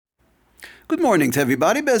Good morning to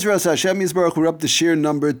everybody. Bezras Hashem Yisbarach. We're up to shir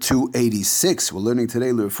number 286. We're learning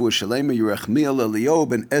today L'Refuah Shalema, Yerachmiel,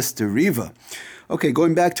 Eliob, and Esther Riva. Okay,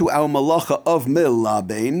 going back to our malacha of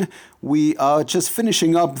Milabein, we are just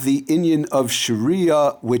finishing up the inyan of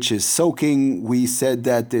Sharia, which is soaking. We said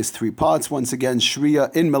that there's three parts. Once again,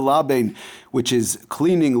 Sharia in Milabein, which is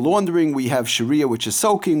cleaning, laundering. We have Sharia, which is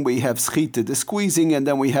soaking. We have Schita, the squeezing, and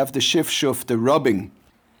then we have the Shif, the rubbing.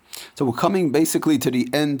 So we're coming basically to the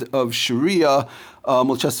end of Sharia.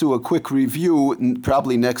 We'll just do a quick review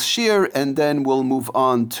probably next year, and then we'll move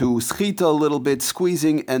on to Schita a little bit,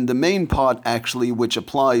 squeezing, and the main part actually, which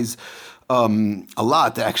applies a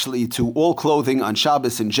lot actually to all clothing on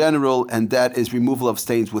Shabbos in general, and that is removal of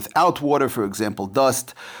stains without water, for example,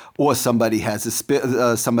 dust, or somebody has a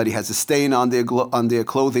stain on their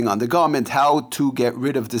clothing, on the garment. How to get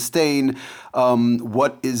rid of the stain?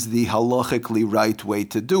 What is the halachically right way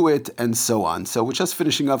to do it, and so on. So we're just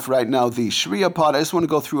finishing up right now the Sharia part. I just want to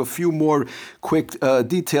go through a few more quick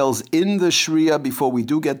details in the Sharia before we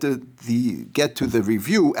do get to the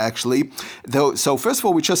review. Actually, so first of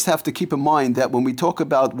all, we just have to keep in mind that when we talk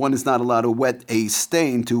about one is not allowed to wet a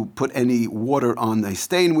stain, to put any water on a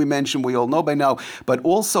stain, we all know by now, but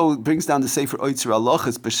also brings down the Sefer Oitzer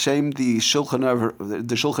Halachos b'shem the Shulchan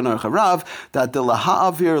Aruch Harav, that the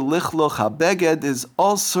laha'avir lichloch habeged is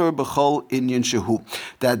also b'chol inyan shehu,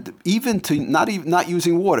 that even to not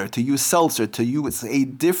using water, to use seltzer, to use a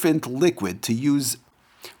different liquid, to use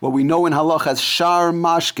what we know in halach as shar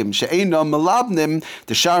mashkim, she'ena melabnim,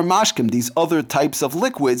 the shar mashkim, these other types of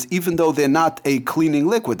liquids, even though they're not a cleaning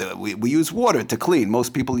liquid. We use water to clean.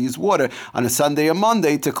 Most people use water on a Sunday or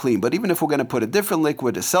Monday to clean. But even if we're going to put a different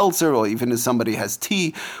liquid, a seltzer, or even if somebody has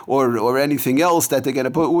tea or anything else that they're going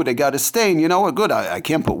to put, they got a stain, good, I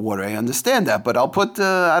can't put water, I understand that, but I'll put,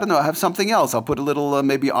 I have something else. I'll put a little,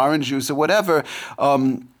 maybe orange juice or whatever.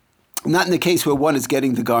 Not in the case where one is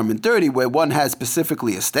getting the garment dirty, where one has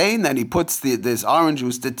specifically a stain, then he puts this orange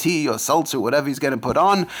juice, the tea or seltzer, whatever he's going to put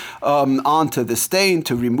onto the stain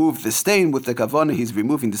to remove the stain. With the kavanah, he's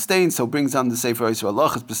removing the stain, so brings on the Sefer Oitzer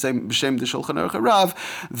Halachos b'shem the Shulchan Aruch Harav,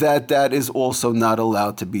 that is also not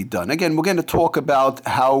allowed to be done. Again, we're going to talk about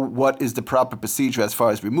what is the proper procedure as far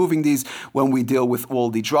as removing these when we deal with all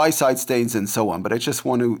the dry side stains and so on. But I just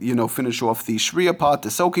want to, finish off the Sharia part, the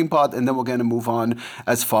soaking part, and then we're going to move on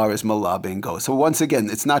as far as Malabein goes. So once again,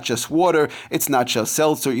 it's not just water, it's not just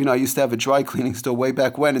seltzer. I used to have a dry cleaning store way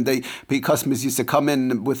back when, and customers used to come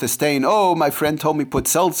in with a stain. Oh, my friend told me put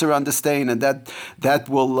seltzer on the stain, and that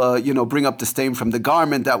will bring up the stain from the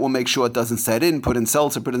garment. That will make sure it doesn't set in. Put in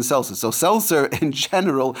seltzer. So seltzer in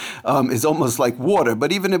general is almost like water.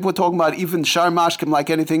 But even if we're talking about even shar mashkim, like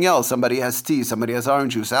anything else, somebody has tea, somebody has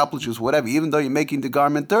orange juice, apple juice, whatever. Even though you're making the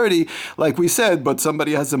garment dirty, like we said, but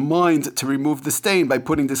somebody has a mind to remove the stain by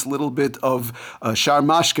putting this little bit of shar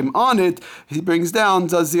mashkim on it, he brings down,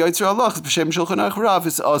 does the Oitzer Halachos b'shem Shulchan Aruch Harav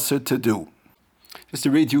is also to do. Just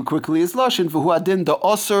to read you quickly his lashon, v'hu adin the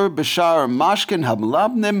osir b'shar mashkin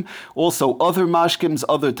hamlabnim, also other mashkims,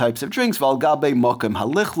 other types of drinks, v'al gabe mokem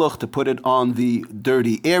halichloch, to put it on the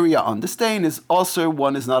dirty area, on the stain, is osir.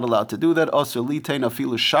 One is not allowed to do that. Osir litein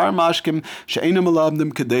afilu shar mashkim she'ena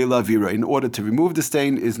melabnim kedei lavira. In order to remove the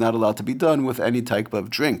stain, is not allowed to be done with any type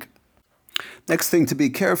of drink. Next thing to be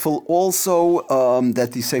careful also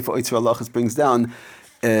that the Sefer Oitzer Halachos brings down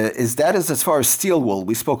is as far as steel wool.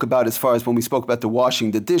 We spoke about as far as when we spoke about the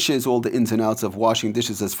washing the dishes, all the ins and outs of washing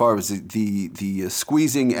dishes, as far as the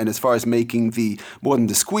squeezing, and as far as making more than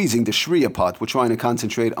the squeezing, the Sharia part. We're trying to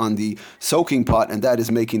concentrate on the soaking part, and that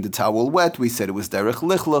is making the towel wet. We said it was derech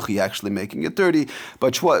lichloch, he actually making it dirty.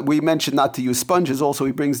 But we mentioned not to use sponges. Also,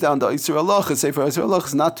 he brings down the Oitzer Halachos, Sefer Oitzer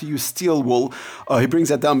Halachos, not to use steel wool. He brings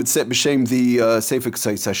that down b'shem the Sefer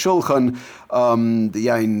Ksais HaShulchan, the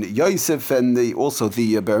Yain Yosef, and also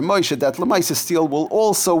the Ber Moshe, that Lamaisa steel wool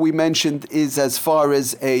also we mentioned is as far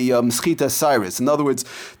as a schita cyrus. In other words,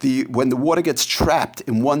 when the water gets trapped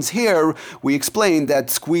in one's hair, we explained that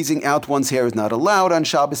squeezing out one's hair is not allowed on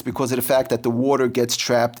Shabbos because of the fact that the water gets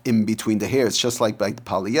trapped in between the hairs, just like by the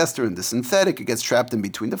polyester and the synthetic, it gets trapped in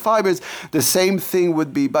between the fibers. The same thing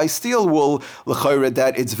would be by steel wool, l'chayre,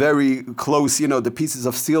 that it's very close, the pieces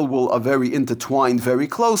of steel wool are very intertwined very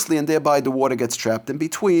closely, and thereby the water gets trapped in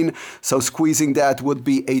between, so squeezing that would would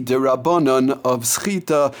be a derabanan of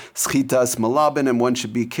schitas malaban, and one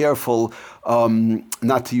should be careful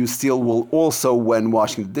not to use steel wool also when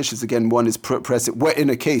washing the dishes. Again, one is pressing, in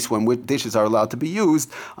a case when dishes are allowed to be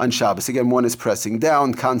used on Shabbos. Again, one is pressing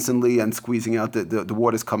down constantly and squeezing out the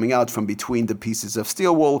water's coming out from between the pieces of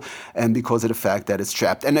steel wool, and because of the fact that it's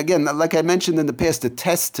trapped. And again, like I mentioned in the past, the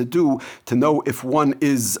test to do to know if one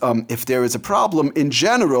is, if there is a problem in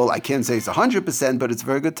general, I can't say it's 100%, but it's a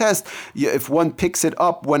very good test. If one picks it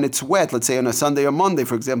up when it's wet, let's say on a Sunday or Monday,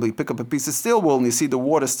 for example, you pick up a piece of steel wool and you see the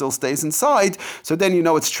water still stays inside, so then you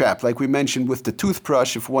know it's trapped. Like we mentioned with the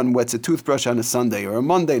toothbrush, if one wets a toothbrush on a Sunday or a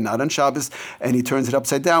Monday, not on Shabbos, and he turns it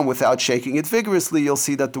upside down without shaking it vigorously, you'll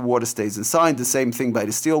see that the water stays inside. The same thing by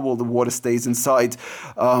the steel wool, the water stays inside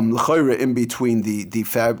in between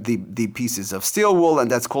the pieces of steel wool, and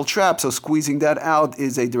that's called trap. So squeezing that out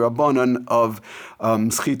is a derabanan of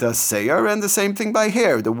schitas seir, and the same thing by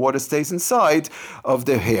hair. The water stays inside of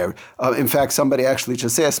the hair. In fact, somebody actually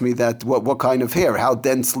just asked me that what kind of hair, how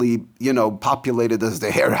densely populated does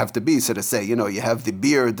the hair have to be? So to say, you have the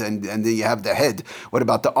beard and then you have the head. What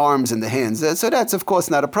about the arms and the hands? So that's of course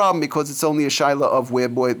not a problem because it's only a shaila of where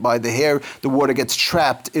by the hair the water gets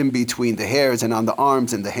trapped in between the hairs and on the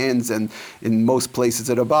arms and the hands, and in most places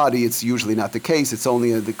of the body it's usually not the case. It's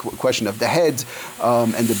only the question of the head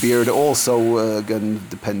and the beard also. Again,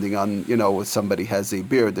 depending on if somebody has a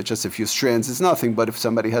beard that just a few strands is nothing, but if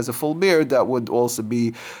somebody has a full beard, that would also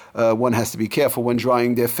be one has to be careful when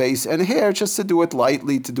drying their face and hair, just to do it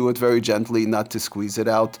lightly, to do it very gently, not to squeeze it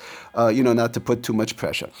out, not to put too much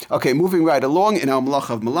pressure. Okay, moving right along in our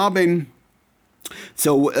Malacha of Malaben.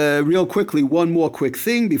 So real quickly, one more quick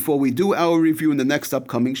thing before we do our review in the next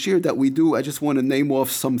upcoming shir that we do. I just want to name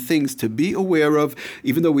off some things to be aware of,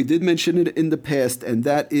 even though we did mention it in the past, and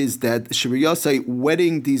that is that shiriyasai,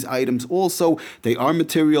 wetting these items also, they are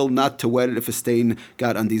material not to wet it if a stain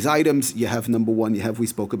got on these items. You have number one, we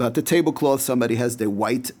spoke about the tablecloth. Somebody has their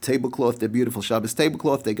white tablecloth, their beautiful Shabbos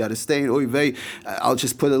tablecloth, they got a stain. Oy vey, I'll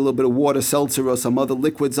just put a little bit of water, seltzer, or some other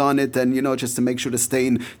liquids on it, and just to make sure the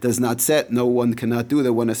stain does not set. No one cannot do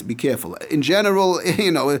that. One has to be careful. In general,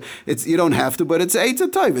 it's you don't have to, but it's a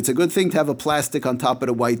type. It's a good thing to have a plastic on top of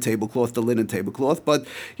the white tablecloth, the linen tablecloth. But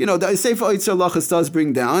the Sefer Eitzer Lachas does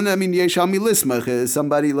bring down. I mean, Yeshami Lismach,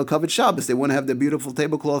 somebody Lakavet Shabbos, they want to have the beautiful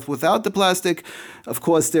tablecloth without the plastic. Of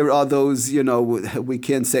course, there are those. We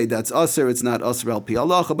can't say that's usher. It's not usher al pi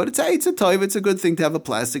halacha, but it's a type. It's a good thing to have a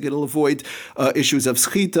plastic. It'll avoid issues of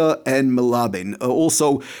schita and melaben.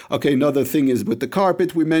 Also, another thing is with the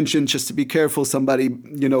carpet. We mentioned just to be careful. Somebody,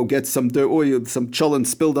 gets some dirt or some cholent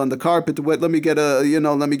spilled on the carpet. Let me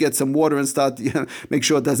get some water and start, make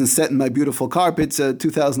sure it doesn't set in my beautiful carpet. It's a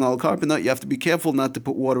 $2,000 carpet. No, you have to be careful not to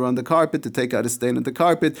put water on the carpet, to take out a stain on the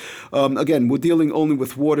carpet. Again, we're dealing only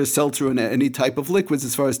with water, seltzer, and any type of liquids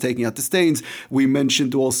as far as taking out the stains. We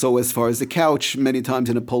mentioned also as far as the couch, many times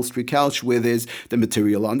an upholstery couch where there's the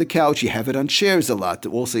material on the couch. You have it on chairs a lot.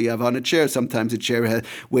 Also, you have on a chair, sometimes a chair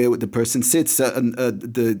where the person sits,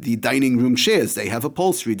 the dining room chairs, they have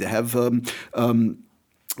upholstery, they have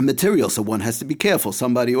material, so one has to be careful.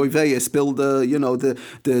 Somebody spilled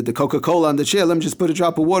the Coca-Cola on the chair. Let me just put a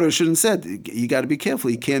drop of water. Shouldn't said. You got to be careful.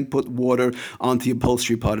 You can't put water onto the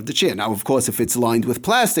upholstery part of the chair. Now, of course, if it's lined with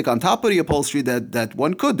plastic on top of the upholstery, that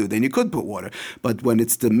one could do. Then you could put water. But when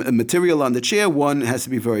it's the material on the chair, one has to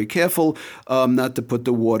be very careful not to put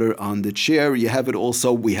the water on the chair. You have it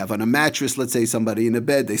also. We have on a mattress. Let's say somebody in a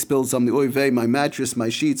bed, they spilled something. My mattress, my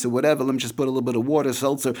sheets, or whatever. Let me just put a little bit of water,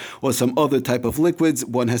 seltzer, or some other type of liquids.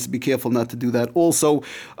 One has to be careful not to do that also.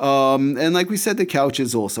 And like we said, the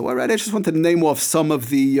couches also. All right, I just wanted to name off some of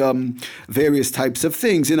the various types of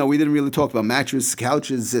things. We didn't really talk about mattresses,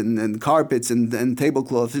 couches, and carpets, and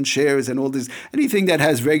tablecloths, and chairs, and all this. Anything that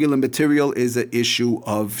has regular material is an issue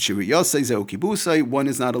of shiriyasei, zeokibusai. One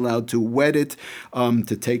is not allowed to wet it,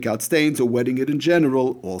 to take out stains, or wetting it in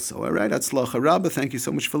general also. All right, Atzlacha Rabbah. Thank you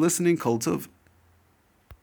so much for listening. Kol Tov.